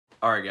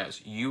Alright guys,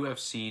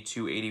 UFC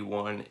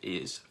 281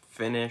 is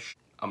finished.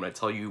 I'm going to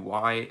tell you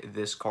why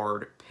this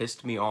card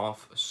pissed me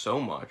off so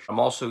much.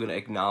 I'm also going to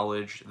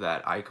acknowledge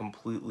that I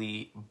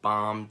completely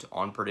bombed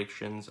on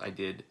predictions. I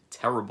did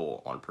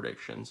terrible on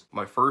predictions.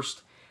 My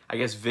first, I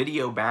guess,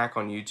 video back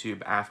on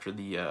YouTube after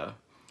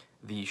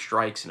the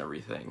strikes and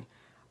everything,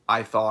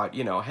 I thought,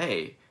 you know,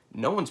 hey,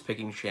 no one's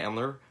picking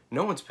Chandler,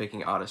 no one's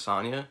picking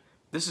Adyesana.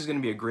 This is going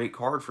to be a great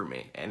card for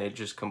me. And it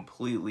just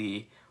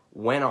completely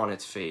went on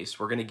its face.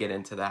 We're going to get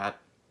into that.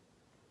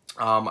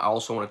 I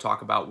also want to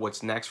talk about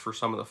what's next for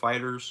some of the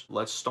fighters.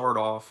 Let's start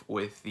off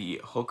with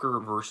the Hooker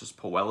versus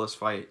Puelles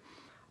fight.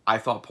 I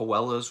thought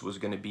Puelles was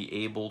going to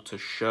be able to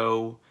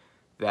show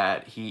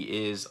that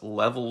he is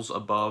levels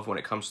above when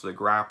it comes to the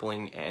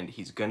grappling, and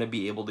he's going to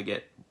be able to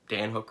get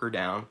Dan Hooker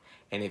down.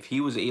 And if he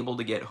was able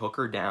to get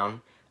Hooker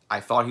down, I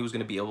thought he was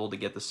going to be able to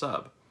get the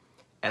sub.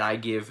 And I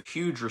give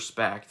huge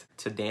respect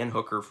to Dan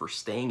Hooker for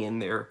staying in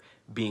there,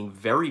 being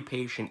very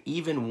patient,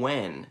 even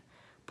when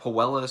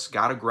Puelles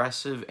got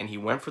aggressive and he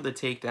went for the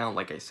takedown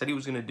like I said he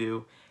was going to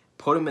do,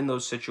 put him in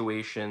those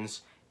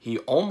situations. He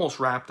almost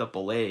wrapped up a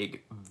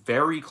leg,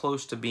 very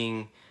close to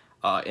being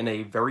in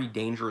a very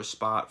dangerous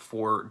spot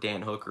for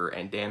Dan Hooker,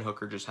 and Dan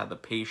Hooker just had the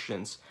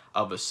patience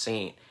of a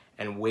saint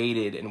and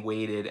waited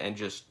and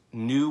just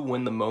knew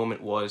when the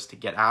moment was to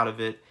get out of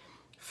it,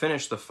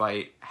 finish the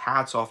fight.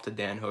 Hats off to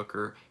Dan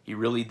Hooker. He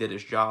really did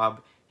his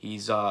job.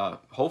 He's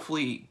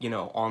hopefully, you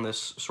know, on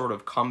this sort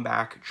of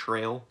comeback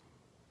trail,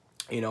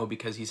 you know,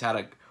 because he's had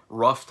a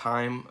rough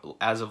time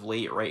as of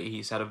late, right?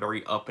 He's had a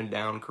very up and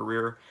down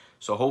career.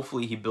 So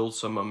hopefully he builds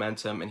some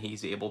momentum and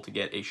he's able to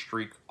get a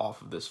streak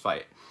off of this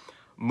fight.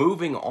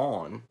 Moving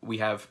on, we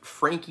have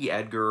Frankie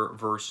Edgar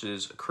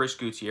versus Chris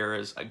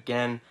Gutierrez.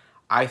 Again,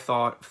 I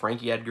thought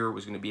Frankie Edgar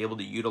was going to be able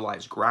to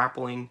utilize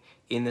grappling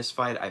in this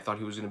fight. I thought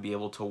he was going to be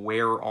able to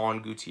wear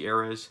on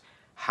Gutierrez.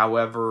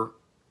 However,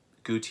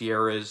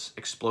 Gutierrez,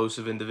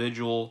 explosive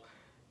individual.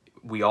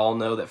 We all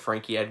know that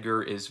Frankie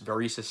Edgar is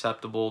very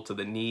susceptible to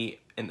the knee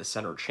in the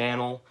center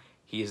channel.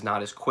 He is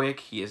not as quick.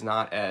 He is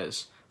not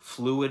as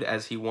fluid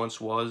as he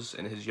once was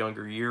in his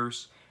younger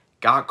years.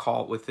 Got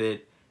caught with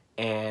it,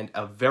 and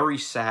a very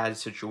sad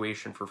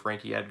situation for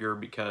Frankie Edgar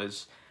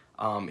because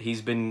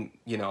he's been,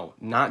 you know,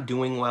 not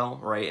doing well,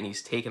 right? And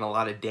he's taken a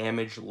lot of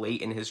damage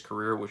late in his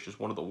career, which is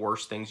one of the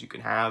worst things you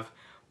can have.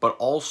 But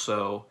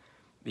also,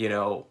 you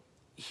know,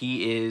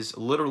 he is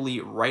literally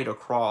right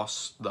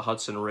across the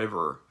Hudson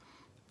River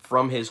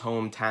from his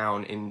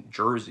hometown in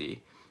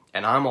Jersey,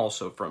 and I'm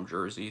also from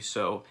Jersey,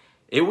 so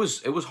it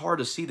was hard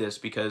to see this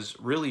because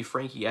really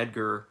Frankie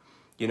Edgar,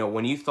 you know,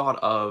 when you thought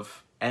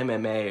of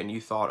MMA and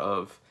you thought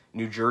of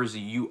New Jersey,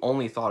 you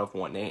only thought of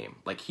one name.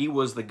 Like, he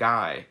was the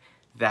guy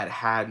that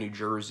had New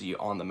Jersey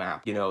on the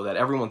map, you know, that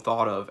everyone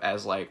thought of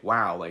as like,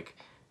 wow, like,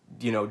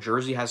 you know,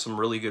 Jersey has some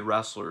really good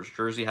wrestlers.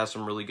 Jersey has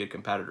some really good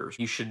competitors.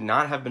 He should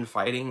not have been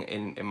fighting,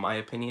 in my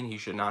opinion. He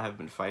should not have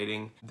been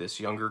fighting this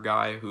younger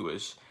guy who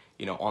is,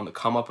 you know, on the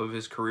come up of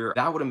his career.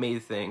 That would have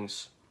made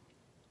things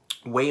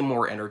way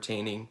more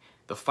entertaining.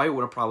 The fight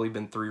would have probably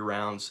been 3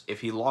 rounds. If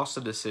he lost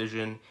a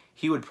decision,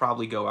 he would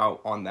probably go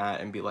out on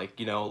that and be like,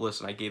 you know,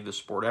 listen, I gave this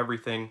sport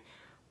everything.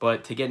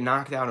 But to get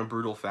knocked out in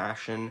brutal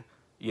fashion,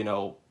 you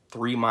know,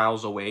 3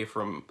 miles away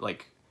from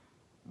like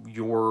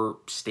your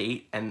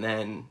state, and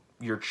then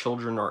your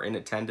children are in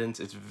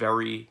attendance, it's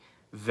very,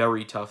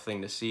 very tough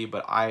thing to see.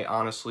 But I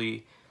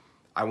honestly,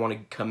 I want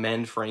to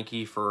commend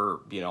Frankie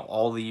for, you know,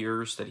 all the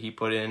years that he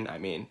put in. I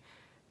mean,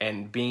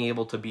 and being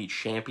able to be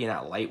champion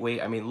at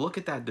lightweight. I mean, look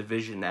at that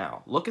division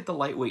now. Look at the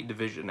lightweight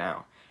division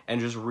now.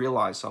 And just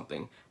realize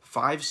something.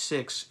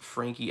 5'6"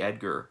 Frankie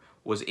Edgar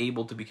was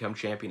able to become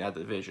champion at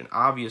the division.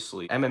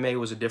 Obviously, MMA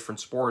was a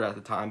different sport at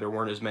the time. There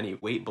weren't as many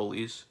weight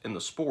bullies in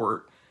the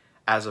sport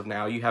as of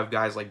now. You have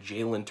guys like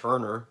Jalen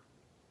Turner,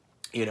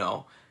 you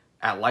know,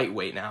 at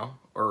lightweight now,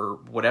 or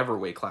whatever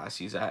weight class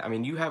he's at. I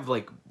mean, you have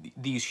like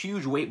these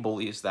huge weight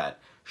bullies that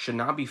should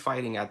not be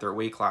fighting at their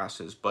weight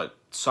classes, but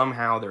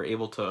somehow they're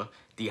able to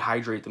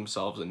dehydrate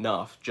themselves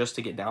enough just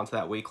to get down to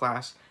that weight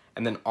class.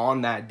 And then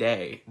on that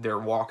day, they're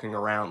walking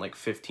around like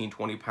 15,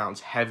 20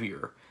 pounds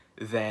heavier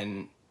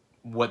than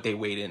what they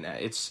weighed in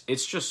at.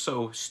 It's just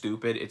so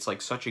stupid. It's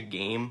like such a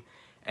game,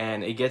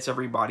 and it gets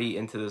everybody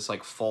into this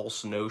like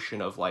false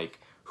notion of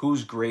like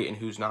who's great and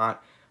who's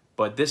not.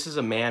 But this is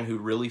a man who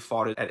really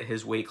fought it at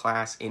his weight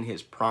class in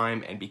his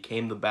prime and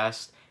became the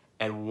best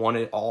and won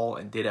it all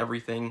and did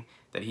everything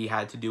that he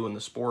had to do in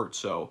the sport.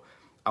 So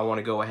I want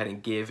to go ahead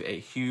and give a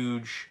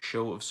huge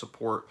show of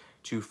support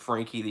to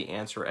Frankie the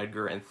Answer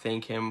Edgar and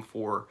thank him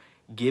for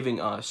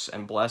giving us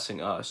and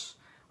blessing us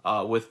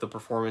with the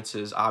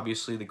performances.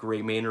 Obviously, the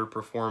Gray Maynard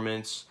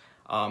performance.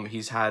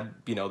 He's had,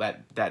 you know,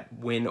 that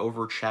win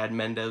over Chad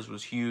Mendes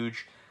was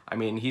huge. I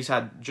mean, he's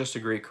had just a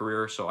great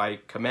career, so I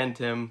commend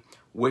him,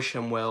 wish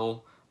him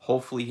well.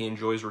 Hopefully he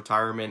enjoys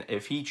retirement.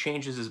 If he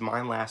changes his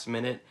mind last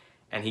minute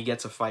and he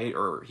gets a fight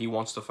or he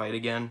wants to fight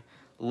again,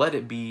 let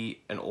it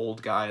be an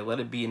old guy. Let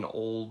it be an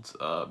old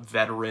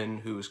veteran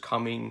who's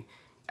coming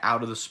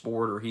out of the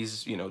sport, or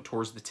he's, you know,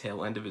 towards the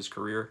tail end of his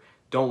career.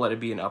 don't let it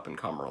be an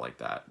up-and-comer like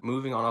that.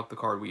 Moving on up the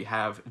card, we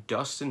have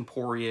Dustin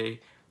Poirier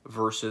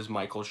versus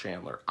Michael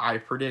Chandler. I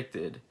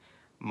predicted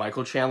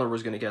Michael Chandler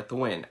was going to get the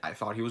win. I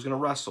thought he was going to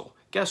wrestle.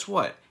 Guess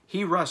what?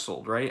 He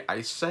wrestled, right?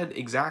 I said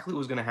exactly what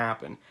was going to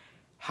happen.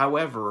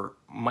 However,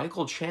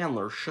 Michael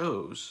Chandler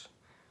shows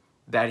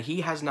that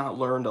he has not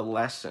learned a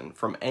lesson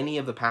from any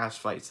of the past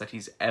fights that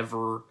he's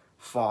ever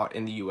fought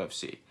in the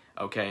UFC,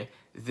 okay?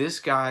 This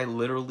guy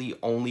literally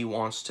only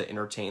wants to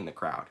entertain the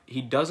crowd.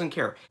 He doesn't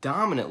care.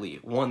 Dominantly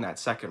won that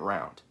second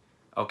round,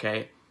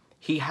 okay?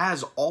 He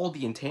has all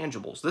the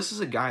intangibles. This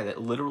is a guy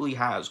that literally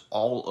has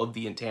all of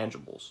the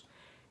intangibles.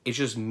 It's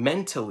just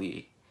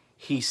mentally,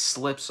 he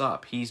slips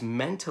up. He's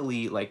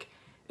mentally like,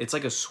 it's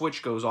like a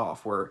switch goes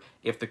off where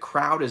if the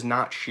crowd is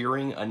not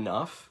cheering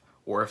enough,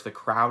 or if the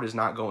crowd is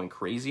not going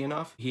crazy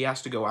enough, he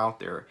has to go out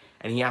there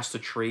and he has to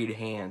trade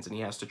hands and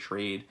he has to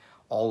trade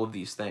all of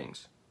these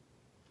things.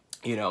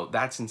 You know,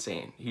 that's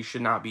insane. He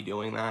should not be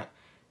doing that.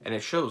 And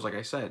it shows, like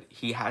I said,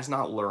 he has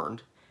not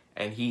learned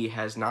and he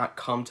has not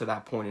come to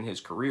that point in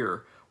his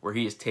career where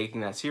he is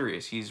taking that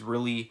serious. He's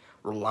really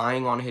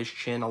relying on his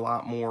chin a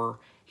lot more.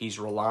 He's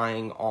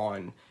relying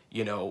on,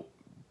 you know,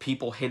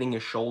 people hitting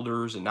his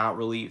shoulders and not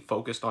really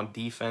focused on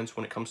defense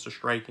when it comes to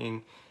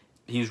striking.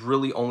 He's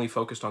really only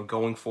focused on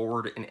going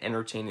forward and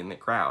entertaining the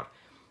crowd.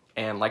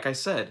 And like I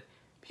said,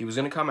 he was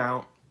going to come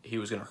out. He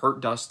was going to hurt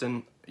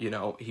Dustin. You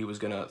know, he was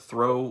going to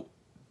throw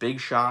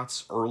big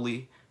shots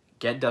early,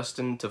 get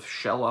Dustin to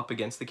shell up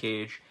against the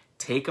cage,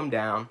 take him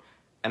down.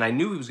 And I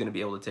knew he was going to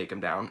be able to take him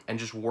down and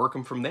just work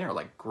him from there,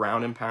 like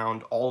ground and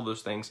pound, all of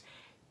those things.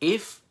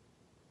 If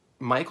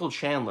Michael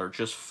Chandler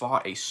just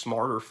fought a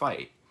smarter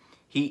fight,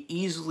 he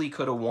easily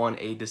could have won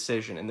a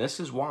decision. And this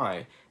is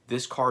why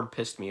this card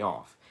pissed me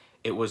off.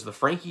 It was the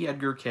Frankie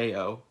Edgar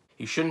KO.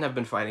 He shouldn't have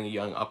been fighting a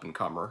young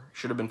up-and-comer.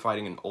 Should have been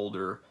fighting an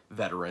older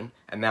veteran.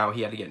 And now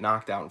he had to get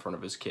knocked out in front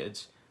of his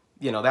kids.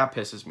 You know, that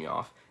pisses me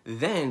off.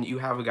 Then you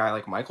have a guy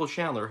like Michael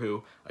Chandler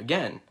who,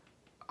 again,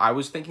 I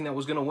was thinking that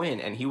was going to win.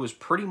 And he was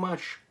pretty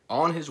much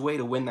on his way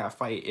to win that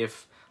fight.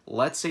 If,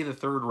 let's say the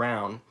third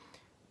round,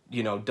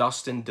 you know,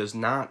 Dustin does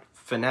not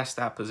finesse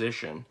that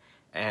position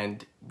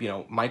and, you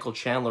know, Michael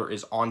Chandler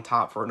is on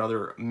top for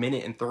another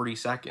minute and 30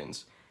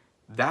 seconds,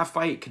 that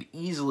fight could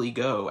easily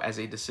go as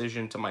a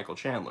decision to Michael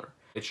Chandler.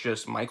 It's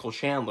just Michael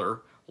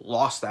Chandler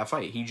lost that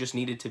fight. He just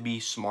needed to be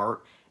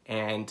smart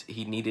and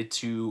he needed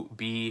to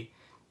be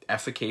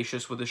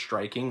efficacious with his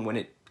striking when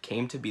it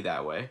came to be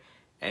that way.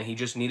 And he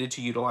just needed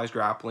to utilize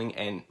grappling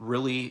and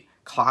really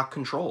clock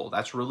control.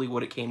 That's really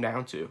what it came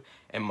down to.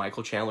 And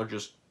Michael Chandler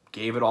just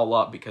gave it all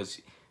up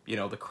because, you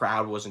know, the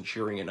crowd wasn't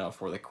cheering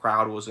enough or the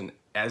crowd wasn't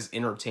as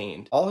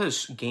entertained. All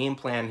his game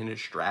plan and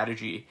his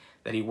strategy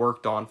that he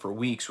worked on for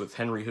weeks with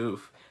Henry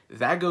Hoof,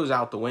 that goes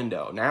out the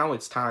window. Now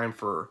it's time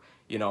for,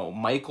 you know,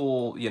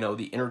 Michael, you know,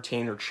 the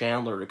entertainer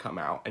Chandler to come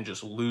out and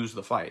just lose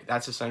the fight.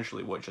 That's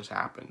essentially what just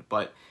happened.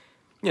 But,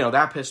 you know,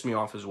 that pissed me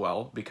off as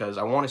well because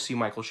I want to see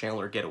Michael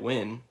Chandler get a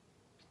win.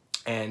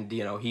 And,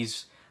 you know,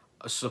 he's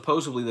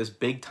supposedly this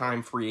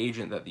big-time free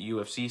agent that the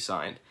UFC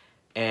signed.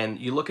 And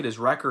you look at his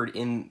record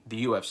in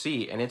the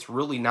UFC, and it's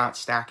really not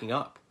stacking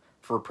up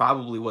for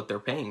probably what they're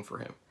paying for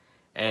him.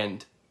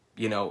 And,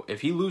 you know,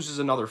 if he loses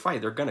another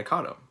fight, they're going to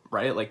cut him,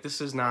 right? Like,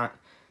 this is not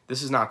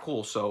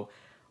cool. So,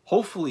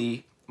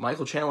 hopefully,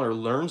 Michael Chandler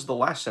learns the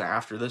lesson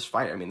after this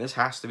fight. I mean, this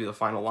has to be the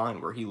final line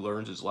where he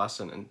learns his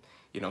lesson and,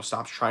 you know,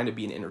 stops trying to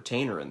be an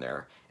entertainer in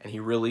there. And he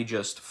really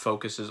just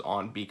focuses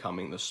on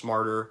becoming the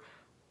smarter,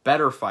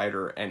 better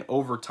fighter. And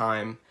over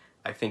time,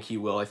 I think he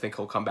will. I think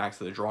he'll come back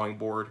to the drawing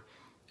board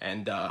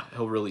and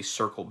he'll really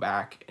circle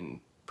back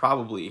and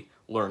probably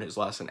learn his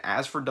lesson.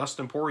 As for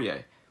Dustin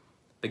Poirier,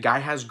 the guy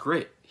has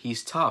grit.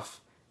 He's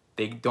tough.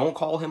 They don't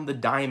call him the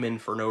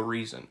diamond for no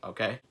reason,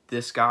 okay?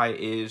 This guy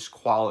is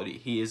quality.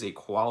 He is a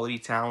quality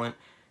talent.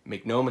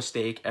 Make no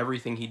mistake,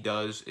 everything he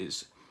does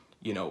is,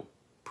 you know,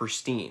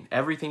 pristine.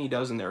 Everything he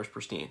does in there is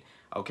pristine,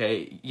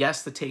 okay?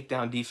 Yes, the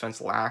takedown defense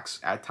lacks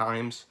at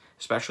times,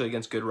 especially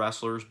against good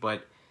wrestlers,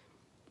 but,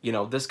 you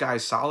know, this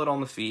guy's solid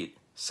on the feet,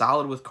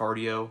 solid with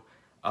cardio,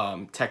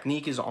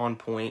 technique is on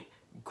point,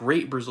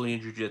 great Brazilian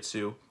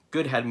Jiu-Jitsu,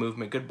 good head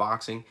movement, good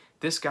boxing.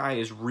 This guy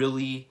is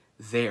really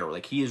there.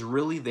 Like, he is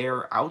really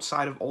there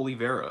outside of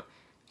Oliveira.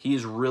 He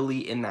is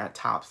really in that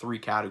top 3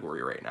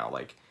 category right now.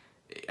 Like,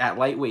 at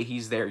lightweight,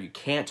 he's there. You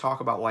can't talk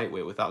about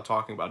lightweight without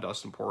talking about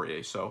Dustin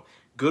Poirier. So,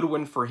 good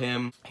win for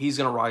him. He's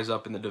going to rise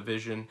up in the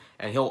division,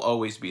 and he'll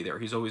always be there.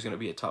 He's always going to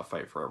be a tough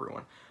fight for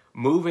everyone.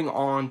 Moving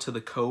on to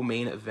the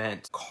co-main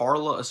event,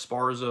 Carla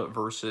Esparza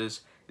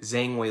versus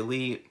Zhang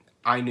Weili.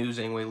 I knew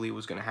Zhang Weili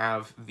was going to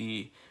have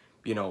the,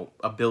 you know,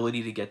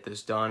 ability to get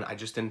this done. I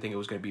just didn't think it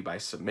was going to be by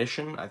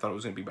submission. I thought it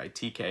was going to be by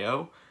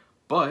TKO.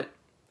 But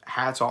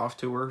hats off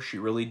to her. She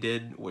really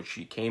did what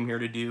she came here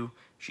to do.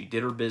 She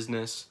did her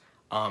business.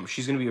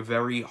 She's going to be a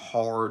very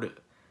hard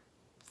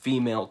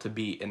female to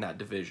beat in that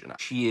division.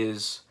 She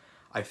is,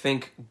 I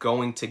think,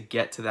 going to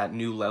get to that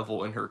new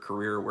level in her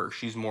career where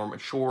she's more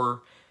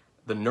mature.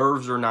 The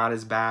nerves are not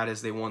as bad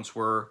as they once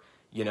were.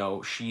 You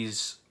know,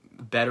 she's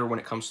better when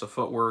it comes to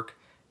footwork,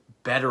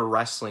 better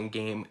wrestling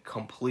game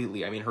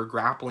completely. I mean, her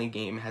grappling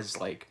game has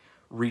like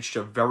reached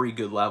a very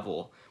good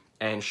level,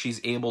 and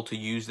she's able to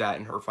use that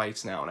in her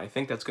fights now. And I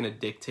think that's going to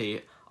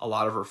dictate a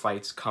lot of her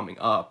fights coming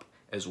up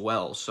as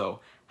well. So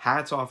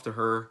hats off to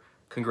her.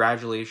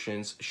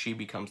 Congratulations. She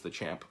becomes the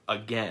champ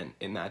again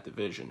in that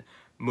division.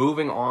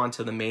 Moving on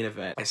to the main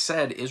event. I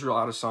said Israel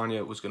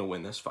Adesanya was going to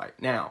win this fight.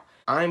 Now,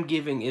 I'm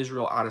giving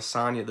Israel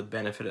Adesanya the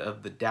benefit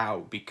of the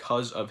doubt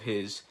because of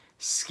his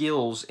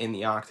skills in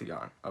the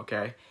octagon,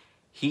 okay?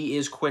 He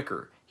is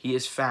quicker. He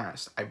is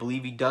fast. I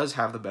believe he does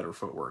have the better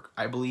footwork.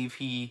 I believe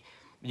he,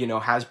 you know,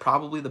 has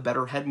probably the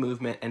better head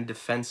movement and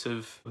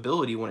defensive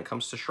ability when it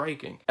comes to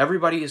striking.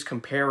 Everybody is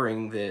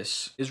comparing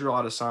this Israel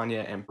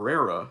Adesanya and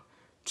Pereira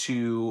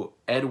to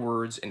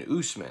Edwards and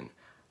Usman.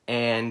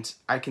 And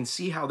I can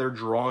see how they're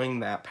drawing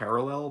that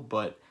parallel,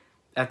 but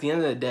at the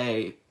end of the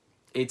day,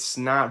 it's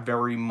not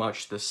very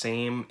much the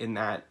same in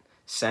that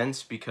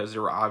sense because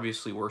there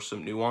obviously were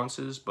some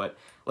nuances. But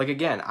like,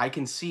 again, I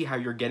can see how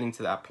you're getting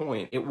to that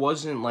point. It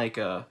wasn't like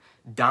a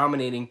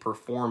dominating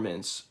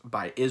performance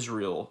by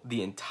Israel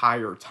the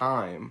entire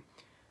time,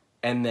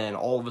 and then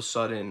all of a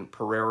sudden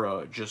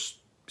Pereira just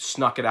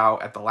snuck it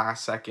out at the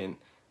last second,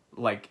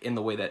 like in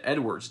the way that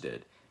Edwards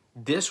did.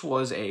 This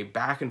was a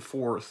back and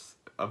forth,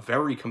 a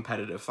very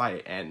competitive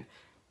fight, and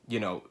you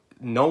know,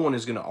 no one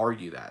is going to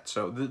argue that.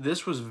 So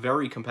this was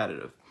very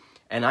competitive,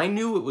 and I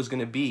knew it was going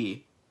to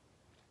be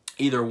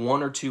either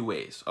one or two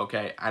ways,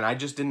 okay? And I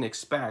just didn't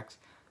expect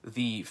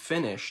the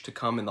finish to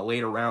come in the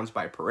later rounds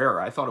by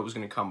Pereira. I thought it was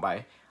going to come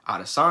by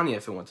Adesanya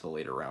if it went to the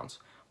later rounds.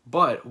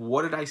 But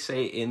what did I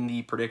say in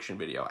the prediction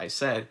video? I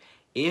said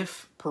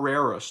if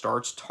Pereira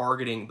starts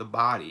targeting the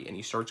body and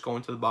he starts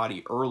going to the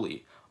body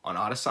early on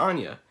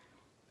Adesanya,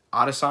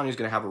 Adesanya is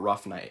going to have a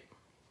rough night.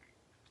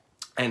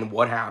 And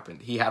what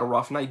happened? He had a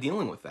rough night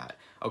dealing with that.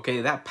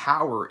 Okay, that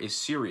power is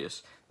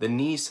serious. The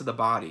knees to the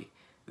body,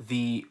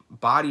 the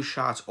body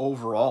shots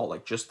overall,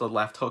 like just the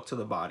left hook to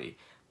the body,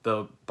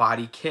 the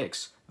body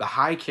kicks, the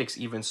high kicks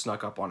even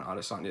snuck up on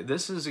Adesanya.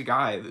 This is a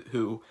guy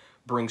who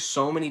brings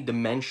so many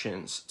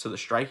dimensions to the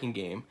striking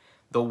game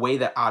the way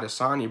that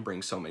Adesanya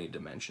brings so many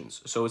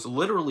dimensions. So it's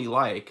literally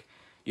like,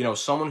 you know,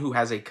 someone who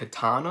has a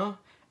katana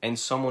and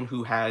someone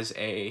who has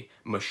a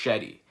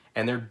machete,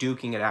 and they're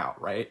duking it out,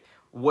 right?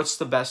 What's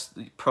the best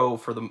pro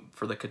for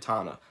the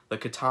katana? The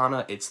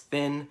katana, it's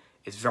thin,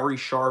 it's very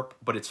sharp,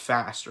 but it's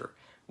faster.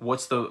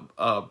 What's the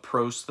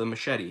pros to the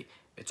machete?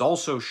 It's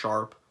also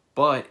sharp,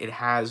 but it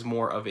has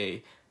more of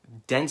a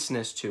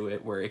denseness to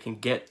it where it can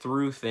get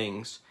through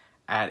things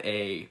at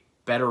a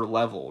better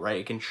level, right?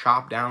 It can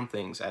chop down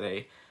things at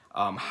a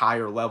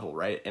higher level,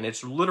 right? And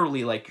it's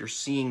literally like you're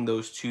seeing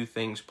those two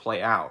things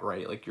play out,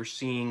 right? Like you're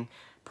seeing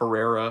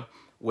Pereira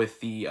with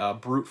the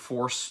brute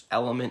force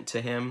element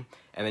to him,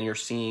 and then you're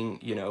seeing,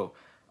 you know,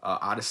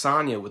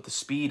 Adesanya with the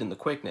speed and the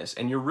quickness,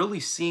 and you're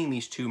really seeing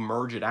these two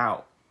merge it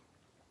out.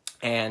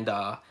 And,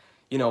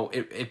 you know,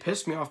 it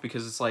pissed me off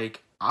because it's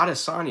like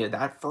Adesanya,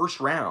 that first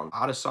round,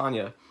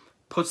 Adesanya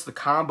puts the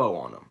combo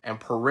on him, and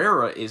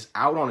Pereira is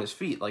out on his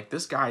feet. Like,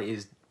 this guy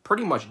is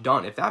pretty much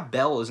done. If that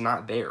bell is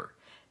not there,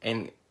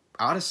 and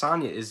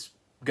Adesanya is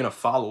going to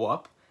follow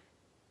up,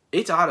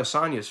 it's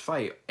Adesanya's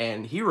fight,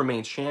 and he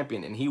remains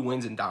champion, and he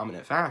wins in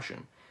dominant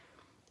fashion.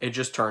 It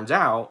just turns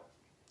out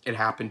it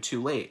happened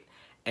too late.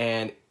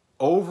 And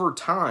over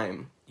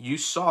time, you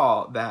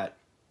saw that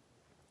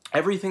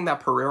everything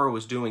that Pereira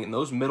was doing in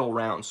those middle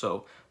rounds,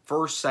 so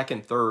first,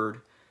 second, third,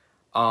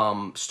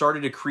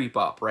 started to creep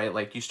up, right?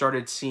 Like, you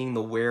started seeing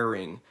the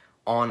wearing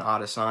on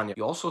Adesanya.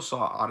 You also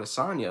saw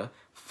Adesanya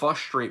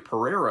frustrate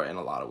Pereira in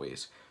a lot of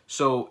ways.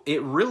 So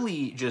it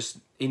really just,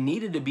 it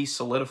needed to be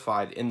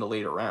solidified in the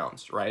later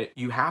rounds, right?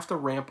 You have to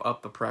ramp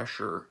up the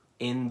pressure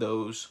in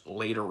those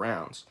later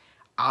rounds.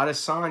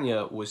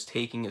 Adesanya was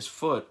taking his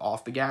foot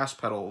off the gas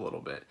pedal a little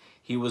bit.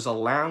 He was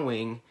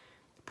allowing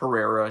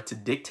Pereira to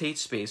dictate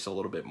space a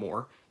little bit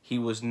more. He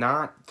was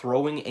not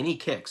throwing any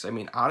kicks. I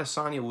mean,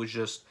 Adesanya was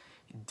just,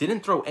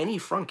 didn't throw any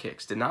front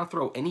kicks, did not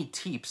throw any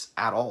teeps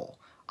at all.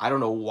 I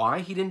don't know why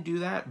he didn't do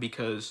that,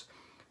 because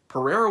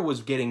Pereira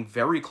was getting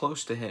very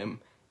close to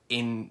him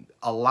in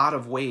a lot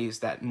of ways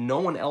that no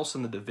one else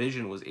in the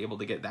division was able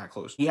to get that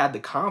close. He had the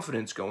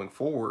confidence going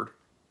forward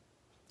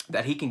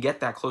that he can get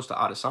that close to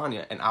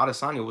Adesanya, and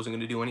Adesanya wasn't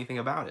going to do anything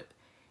about it.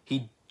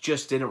 He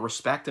just didn't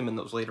respect him in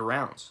those later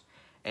rounds.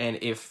 And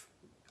if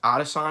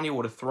Adesanya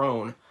would have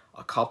thrown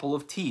a couple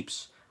of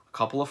teeps, a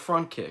couple of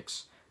front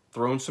kicks,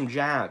 thrown some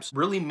jabs,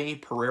 really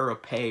made Pereira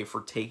pay for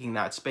taking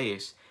that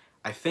space,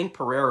 I think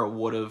Pereira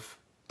would have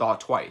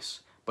thought twice,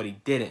 but he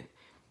didn't.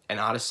 And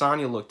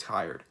Adesanya looked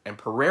tired, and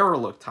Pereira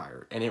looked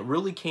tired, and it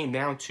really came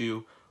down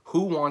to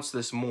who wants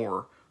this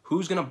more,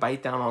 who's going to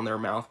bite down on their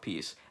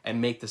mouthpiece and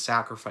make the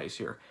sacrifice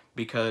here.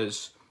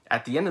 Because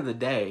at the end of the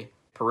day,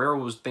 Pereira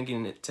was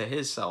thinking it to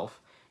himself,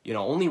 you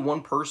know, only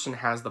one person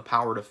has the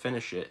power to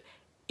finish it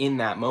in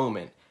that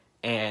moment,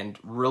 and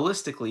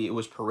realistically, it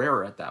was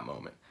Pereira at that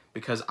moment,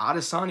 because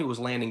Adesanya was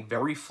landing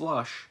very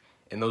flush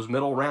in those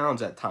middle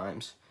rounds at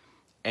times,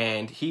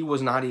 and he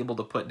was not able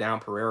to put down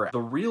Pereira. The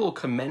real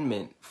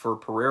commendment for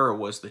Pereira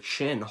was the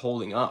chin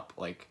holding up.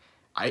 Like,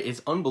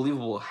 it's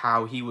unbelievable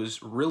how he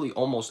was really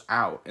almost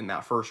out in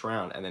that first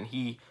round, and then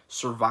he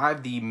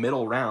survived the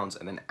middle rounds,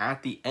 and then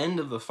at the end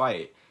of the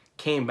fight,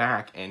 came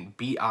back and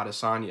beat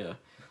Adesanya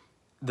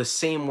the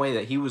same way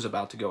that he was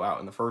about to go out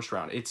in the first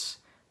round. It's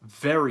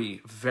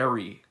very,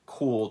 very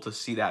cool to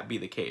see that be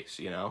the case,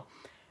 you know?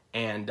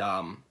 And,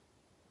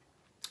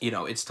 you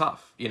know, it's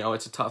tough. You know,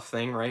 it's a tough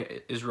thing,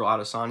 right? Israel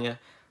Adesanya,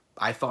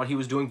 I thought he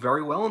was doing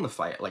very well in the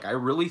fight. Like, I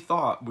really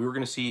thought we were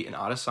going to see an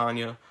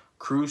Adesanya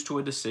cruise to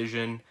a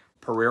decision.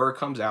 Pereira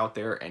comes out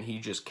there and he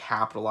just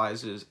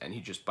capitalizes and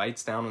he just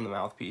bites down on the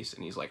mouthpiece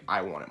and he's like,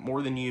 I want it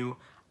more than you.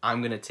 I'm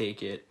going to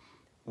take it.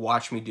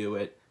 Watch me do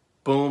it.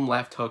 Boom,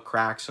 left hook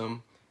cracks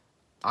him.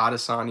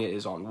 Adesanya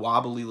is on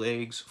wobbly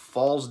legs,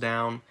 falls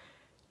down.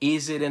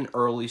 Is it an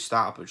early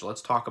stoppage?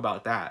 Let's talk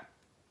about that.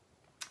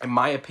 In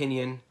my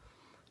opinion,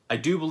 I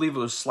do believe it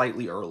was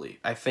slightly early.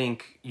 I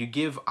think you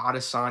give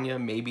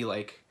Adesanya maybe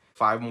like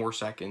 5 more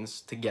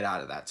seconds to get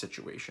out of that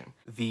situation.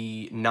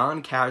 The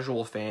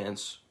non-casual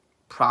fans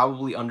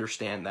probably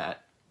understand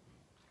that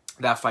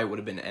that fight would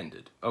have been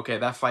ended. Okay,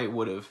 that fight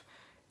would have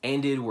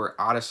ended where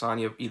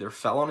Adesanya either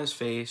fell on his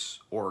face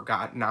or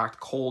got knocked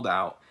cold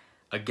out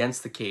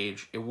against the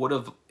cage. It would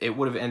have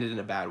ended in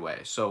a bad way.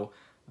 So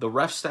the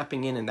ref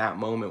stepping in that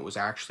moment was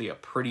actually a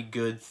pretty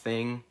good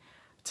thing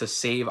to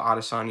save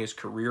Adesanya's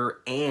career,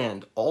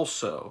 and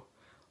also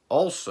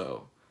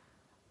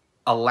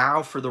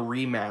allow for the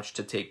rematch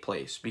to take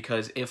place.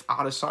 Because if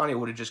Adesanya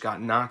would have just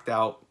got knocked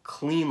out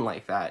clean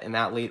like that in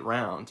that late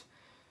round,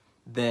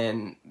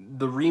 then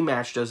the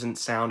rematch doesn't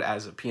sound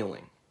as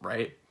appealing,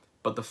 right?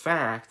 But the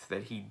fact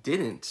that he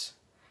didn't,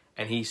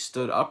 and he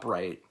stood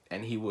upright,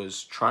 and he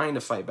was trying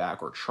to fight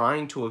back or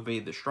trying to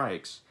evade the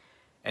strikes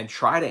and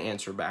try to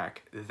answer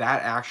back,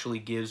 that actually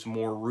gives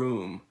more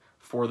room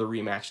for the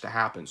rematch to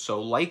happen. So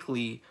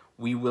likely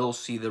we will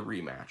see the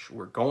rematch.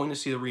 We're going to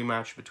see the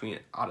rematch between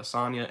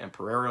Adesanya and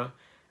Pereira.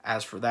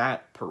 As for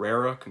that,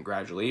 Pereira,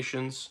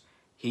 congratulations.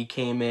 He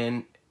came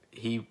in,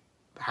 he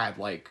had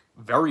like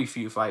very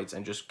few fights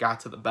and just got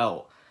to the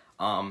belt.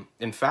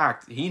 In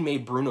fact, he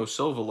made Bruno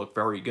Silva look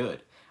very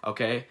good,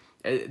 okay?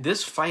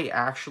 This fight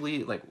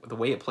actually, like the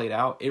way it played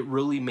out, it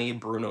really made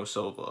Bruno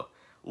Silva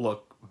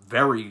look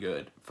very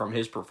good from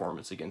his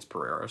performance against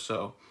Pereira.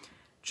 So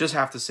just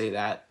have to say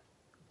that.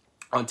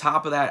 On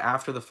top of that,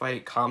 after the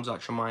fight,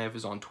 Khamzat Chimaev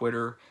is on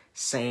Twitter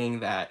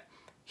saying that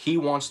he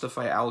wants to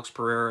fight Alex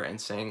Pereira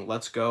and saying,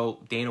 let's go,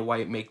 Dana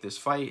White, make this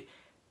fight.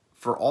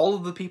 For all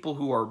of the people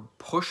who are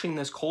pushing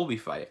this Colby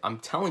fight, I'm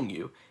telling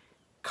you,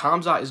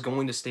 Khamzat is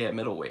going to stay at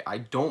middleweight. I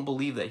don't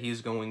believe that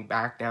he's going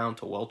back down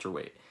to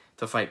welterweight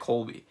to fight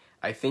Colby.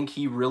 I think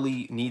he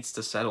really needs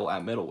to settle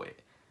at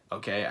middleweight,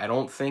 okay? I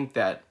don't think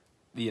that,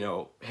 you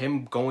know,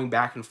 him going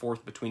back and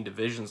forth between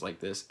divisions like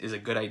this is a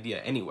good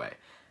idea anyway.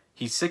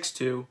 He's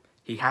 6'2".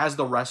 He has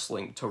the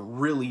wrestling to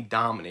really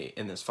dominate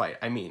in this fight.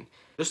 I mean,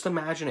 just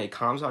imagine a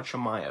Khamzat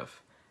Chimaev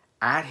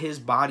at his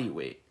body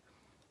weight,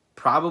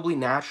 probably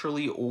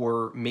naturally,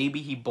 or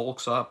maybe he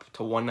bulks up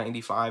to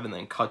 195 and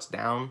then cuts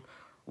down,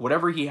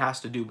 whatever he has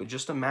to do. But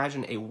just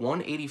imagine a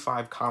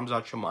 185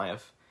 Khamzat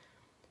Chimaev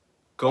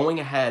going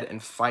ahead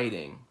and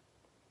fighting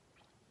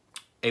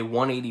a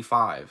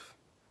 185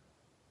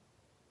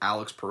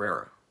 Alex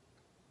Pereira.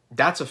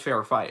 That's a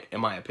fair fight, in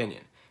my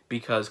opinion,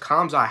 because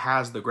Khamzat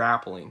has the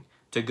grappling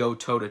to go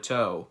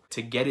toe-to-toe,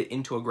 to get it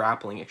into a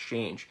grappling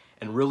exchange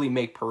and really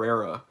make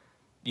Pereira,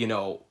 you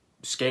know,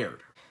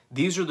 scared.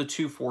 These are the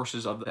two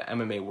forces of the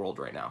MMA world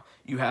right now.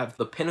 You have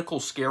the pinnacle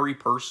scary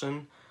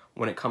person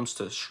when it comes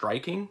to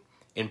striking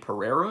in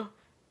Pereira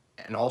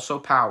and also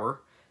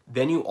power.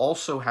 Then you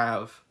also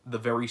have the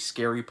very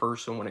scary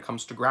person when it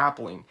comes to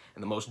grappling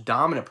and the most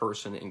dominant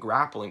person in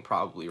grappling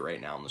probably right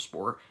now in the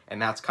sport,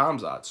 and that's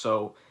Khamzat.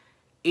 So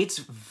it's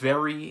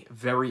very,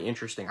 very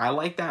interesting. I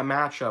like that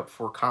matchup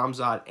for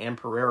Khamzat and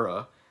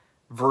Pereira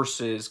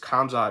versus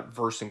Khamzat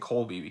versus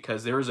Colby,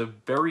 because there is a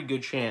very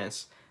good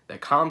chance that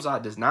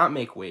Khamzat does not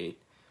make weight,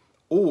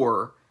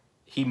 or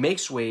he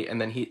makes weight and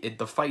then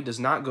the fight does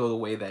not go the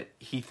way that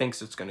he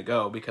thinks it's going to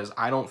go, because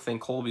I don't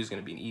think Colby is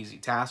going to be an easy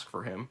task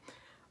for him,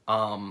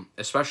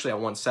 especially at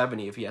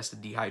 170 if he has to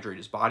dehydrate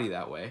his body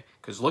that way.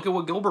 Because look at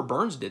what Gilbert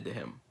Burns did to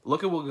him.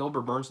 Look at what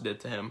Gilbert Burns did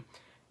to him.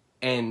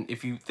 And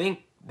if you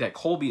think that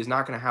Colby is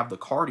not going to have the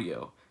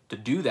cardio to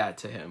do that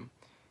to him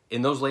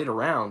in those later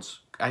rounds,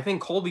 I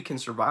think Colby can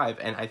survive,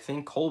 and I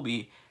think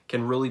Colby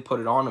can really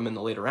put it on him in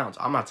the later rounds.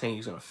 I'm not saying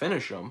he's going to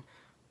finish him,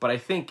 but I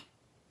think,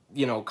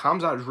 you know,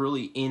 Khamzat is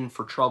really in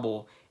for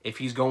trouble if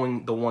he's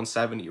going the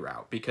 170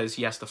 route, because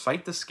he has to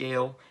fight the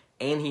scale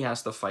and he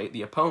has to fight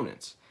the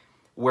opponents.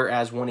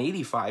 Whereas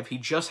 185, he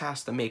just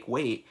has to make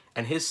weight,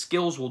 and his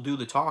skills will do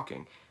the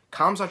talking.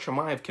 Khamzat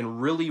Chimaev can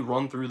really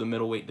run through the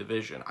middleweight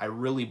division. I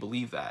really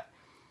believe that.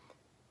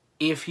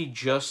 If he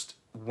just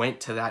went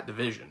to that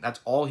division, that's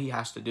all he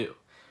has to do.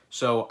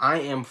 So I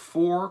am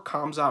for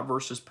Khamzat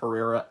versus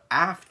Pereira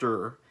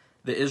after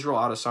the Israel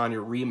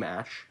Adesanya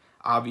rematch.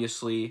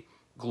 Obviously,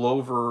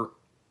 Glover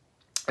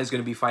is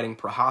going to be fighting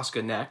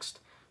Prohaska next.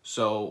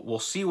 So we'll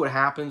see what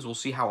happens. We'll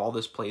see how all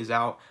this plays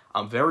out.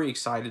 I'm very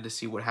excited to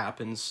see what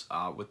happens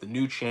with the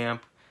new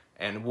champ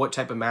and what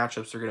type of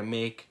matchups they're going to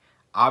make.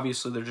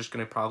 Obviously, they're just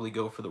going to probably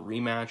go for the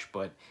rematch,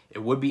 but it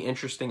would be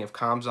interesting if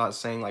Khamzat is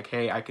saying, like,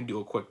 hey, I can do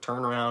a quick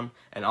turnaround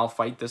and I'll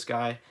fight this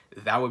guy.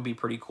 That would be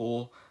pretty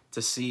cool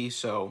to see.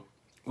 So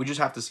we just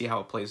have to see how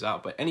it plays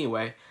out. But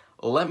anyway,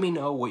 let me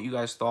know what you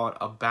guys thought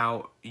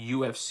about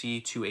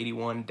UFC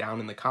 281 down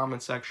in the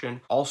comment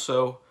section.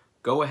 Also,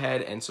 go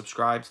ahead and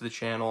subscribe to the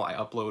channel. I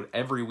upload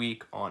every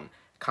week on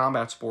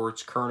combat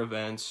sports, current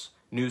events,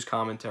 news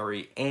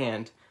commentary,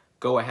 and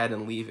go ahead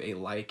and leave a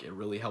like. It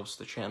really helps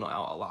the channel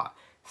out a lot.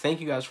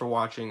 Thank you guys for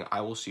watching. I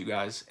will see you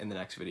guys in the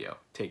next video.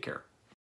 Take care.